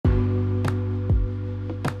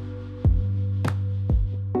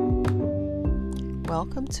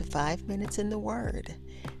Welcome to 5 Minutes in the Word.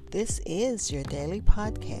 This is your daily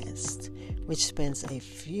podcast, which spends a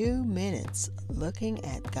few minutes looking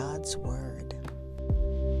at God's Word.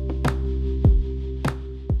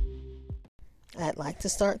 I'd like to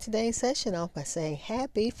start today's session off by saying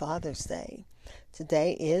Happy Father's Day.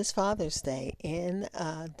 Today is Father's Day in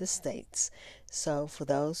the States. So for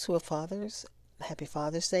those who are fathers, Happy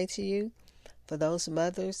Father's Day to you. For those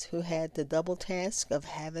mothers who had the double task of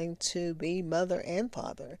having to be mother and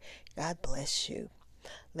father, God bless you.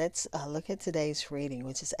 Let's look at today's reading,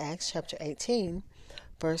 which is Acts chapter 18,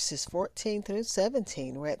 verses 14 through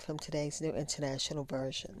 17, read from today's New International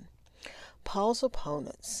Version. Paul's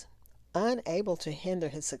opponents, unable to hinder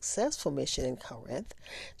his successful mission in Corinth,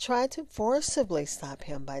 tried to forcibly stop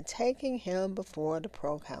him by taking him before the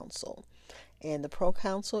proconsul. And the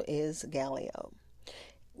proconsul is Gallio.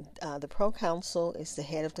 The proconsul is the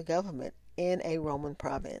head of the government in a Roman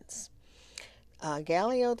province.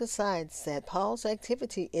 Gallio decides that Paul's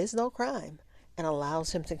activity is no crime and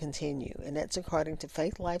allows him to continue, and that's according to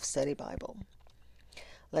Faith Life Study Bible.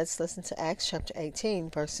 Let's listen to Acts chapter 18,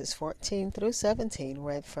 verses 14 through 17,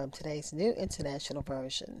 read from today's New International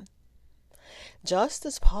Version. Just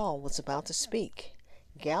as Paul was about to speak,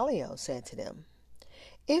 Gallio said to them,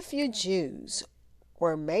 "If you Jews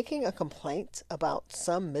were making a complaint about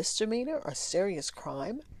some misdemeanor or serious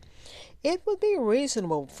crime, it would be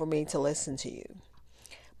reasonable for me to listen to you.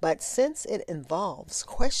 But since it involves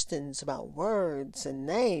questions about words and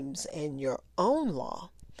names and your own law,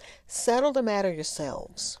 settle the matter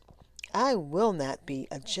yourselves. I will not be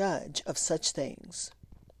a judge of such things."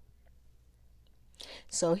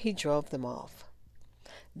 So he drove them off.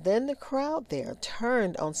 Then the crowd there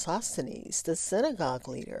turned on Sosthenes, the synagogue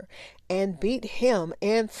leader, and beat him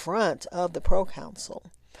in front of the proconsul.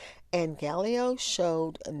 And Gallio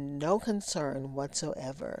showed no concern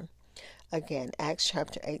whatsoever. Again, Acts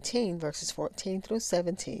chapter 18, verses 14 through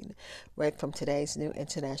 17, read from today's New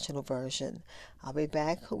International Version. I'll be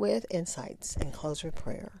back with insights and close with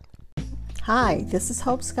prayer. Hi, this is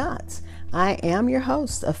Hope Scott. I am your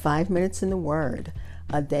host of 5 Minutes in the Word,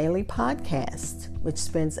 a daily podcast which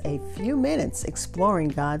spends a few minutes exploring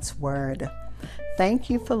God's Word. Thank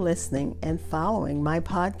you for listening and following my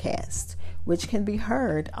podcast, which can be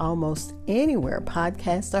heard almost anywhere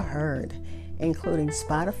podcasts are heard, including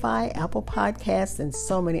Spotify, Apple Podcasts, and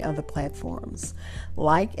so many other platforms.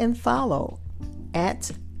 Like and follow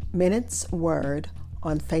at Minutes Word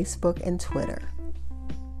on Facebook and Twitter.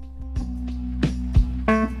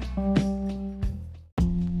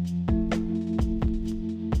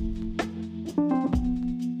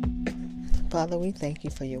 Father, we thank you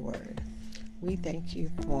for your word. We thank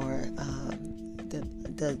you for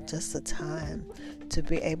just the time to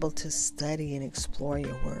be able to study and explore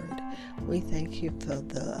your word. We thank you for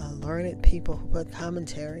the learned people who put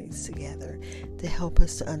commentaries together to help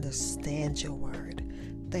us to understand your word.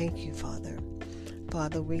 Thank you, Father.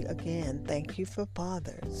 Father, we again thank you for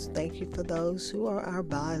fathers. Thank you for those who are our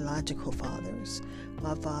biological fathers.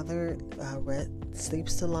 My father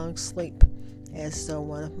sleeps the long sleep, as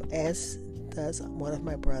does one of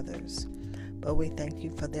my brothers. But we thank you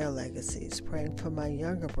for their legacies. Praying for my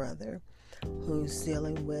younger brother who's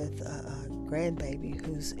dealing with a grandbaby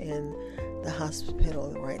who's in the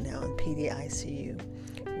hospital right now in PD ICU.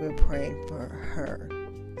 We're praying for her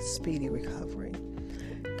speedy recovery.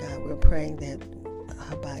 God, we're praying that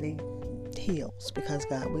her body heals, because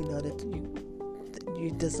God, we know that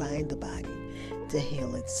you designed the body to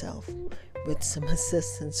heal itself with some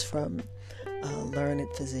assistance from learned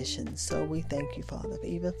physicians. So we thank you, Father,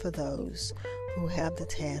 even for those who have the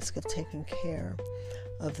task of taking care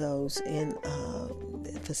of those in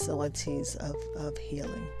facilities of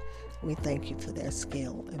healing. We thank you for their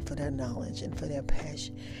skill and for their knowledge and for their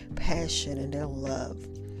passion and their love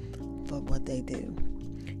for what they do.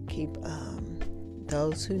 Keep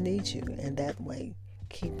those who need you in that way.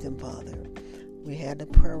 Keep them, Father. We had a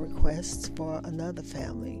prayer request for another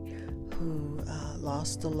family who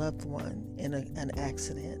lost a loved one in an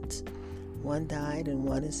accident. One died and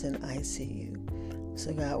one is in ICU.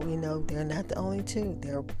 So God, we know they're not the only two.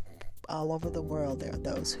 They're all over the world. There are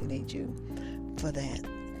those who need you for that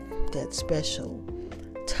special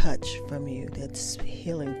touch from you, that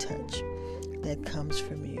healing touch that comes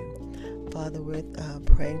from you. Father, we're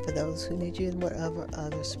praying for those who need you in whatever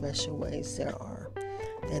other special ways there are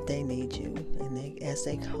that they need you, and as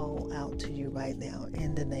they call out to you right now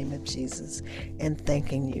in the name of Jesus, and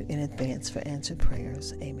thanking you in advance for answered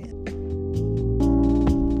prayers. Amen.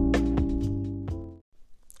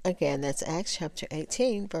 Again, that's Acts chapter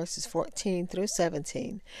 18, verses 14 through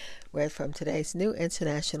 17, read from today's New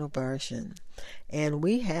International Version. And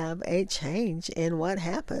we have a change in what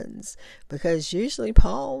happens, because usually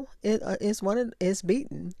Paul is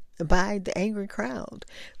beaten by the angry crowd,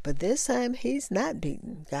 but this time he's not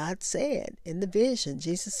beaten. God said in the vision,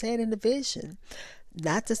 Jesus said in the vision,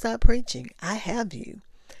 not to stop preaching. I have you.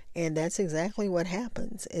 And that's exactly what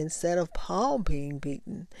happens. Instead of Paul being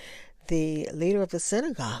beaten, the leader of the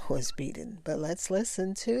synagogue was beaten. But let's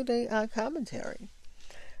listen to the commentary.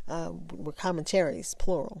 Commentaries,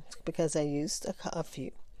 plural, because I used a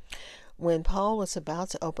few. When Paul was about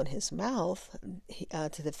to open his mouth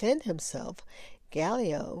to defend himself,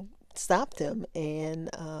 Gallio stopped him, and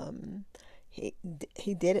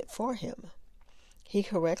he did it for him. He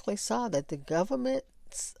correctly saw that the government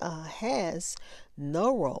has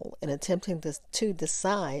no role in attempting to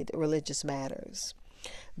decide religious matters,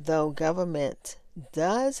 though government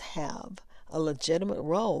does have a legitimate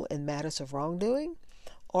role in matters of wrongdoing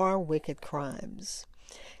or wicked crimes.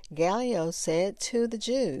 Gallio said to the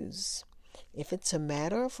Jews, if it's a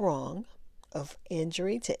matter of wrong, of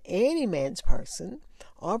injury to any man's person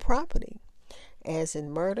or property, as in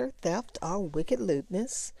murder, theft, or wicked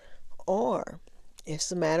lewdness, or if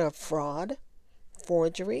it's a matter of fraud,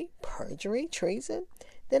 forgery, perjury, treason,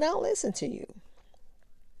 then I'll listen to you.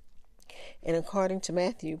 And according to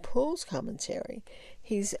Matthew Poole's commentary,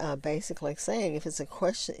 he's basically saying, if it's a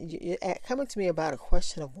question, you're coming to me about a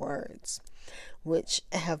question of words, which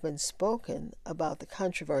have been spoken about the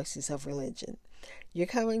controversies of religion. You're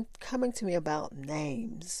coming to me about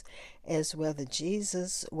names, as whether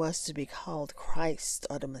Jesus was to be called Christ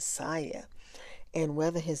or the Messiah, and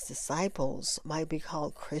whether his disciples might be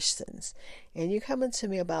called Christians. And you're coming to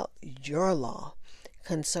me about your law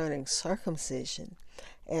concerning circumcision,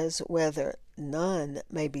 as whether none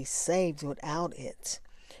may be saved without it.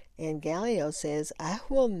 And Gallio says, I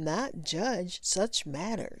will not judge such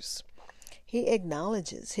matters. He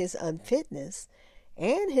acknowledges his unfitness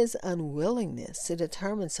and his unwillingness to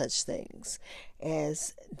determine such things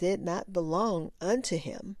as did not belong unto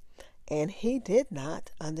him, and he did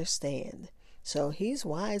not understand. So he's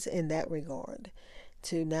wise in that regard,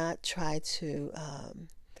 to not try to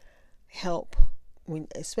help,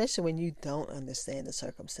 especially when you don't understand the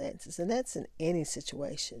circumstances. And that's in any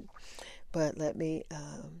situation. But let me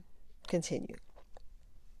continue.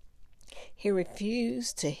 He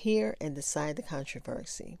refused to hear and decide the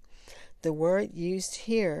controversy. The word used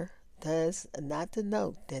here does not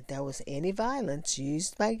denote that there was any violence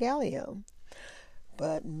used by Gallio,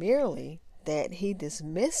 but merely that he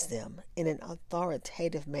dismissed them in an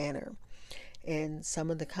authoritative manner. And some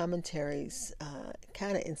of the commentaries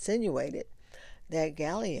kind of insinuated that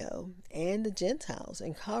Gallio and the Gentiles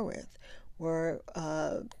in Corinth were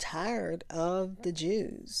tired of the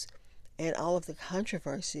Jews and all of the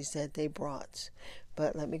controversies that they brought.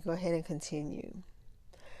 But let me go ahead and continue.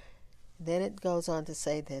 Then it goes on to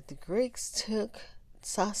say that the Greeks took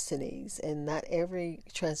Sosthenes, and not every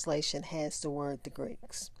translation has the word the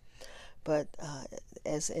Greeks. But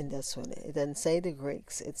as in this one, it doesn't say the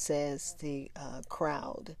Greeks. It says the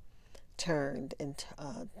crowd turned and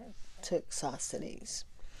took Sosthenes,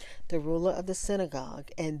 the ruler of the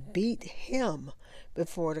synagogue, and beat him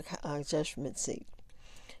before the judgment seat.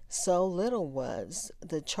 So little was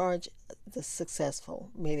the charge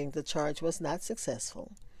successful, meaning the charge was not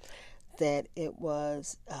successful, that it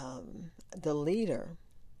was the leader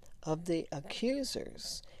of the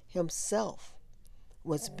accusers himself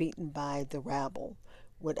was beaten by the rabble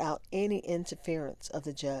without any interference of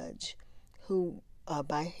the judge, who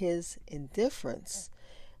by his indifference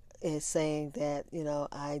is saying that,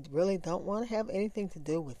 I really don't want to have anything to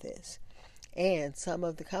do with this. And some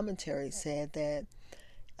of the commentaries said that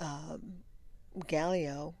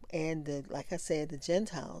Gallio and like I said, the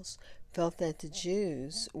Gentiles felt that the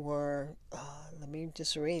Jews were, let me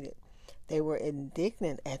just read it, they were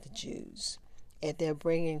indignant at the Jews, and they're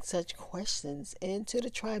bringing such questions into the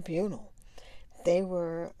tribunal. They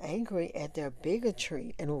were angry at their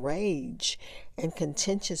bigotry and rage and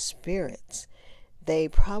contentious spirits. They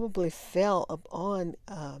probably fell upon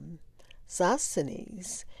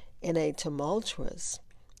Sosthenes in a tumultuous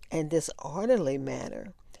and disorderly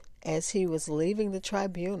manner as he was leaving the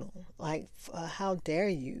tribunal. Like, how dare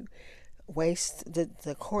you waste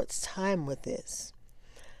the court's time with this?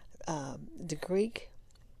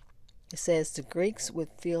 It says the Greeks would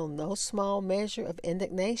feel no small measure of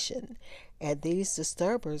indignation at these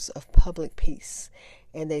disturbers of public peace,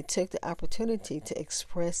 and they took the opportunity to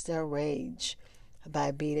express their rage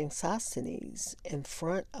by beating Sosthenes in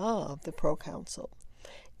front of the proconsul.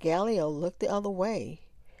 Gallio looked the other way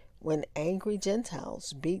when angry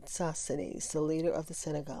Gentiles beat Sosthenes, the leader of the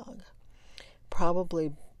synagogue.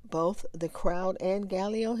 Probably both the crowd and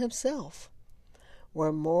Gallio himself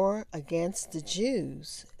were more against the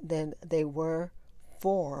Jews than they were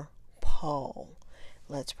for Paul.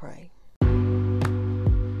 Let's pray.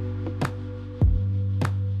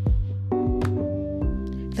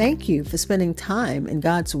 Thank you for spending time in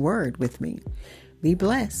God's Word with me. Be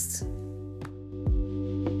blessed.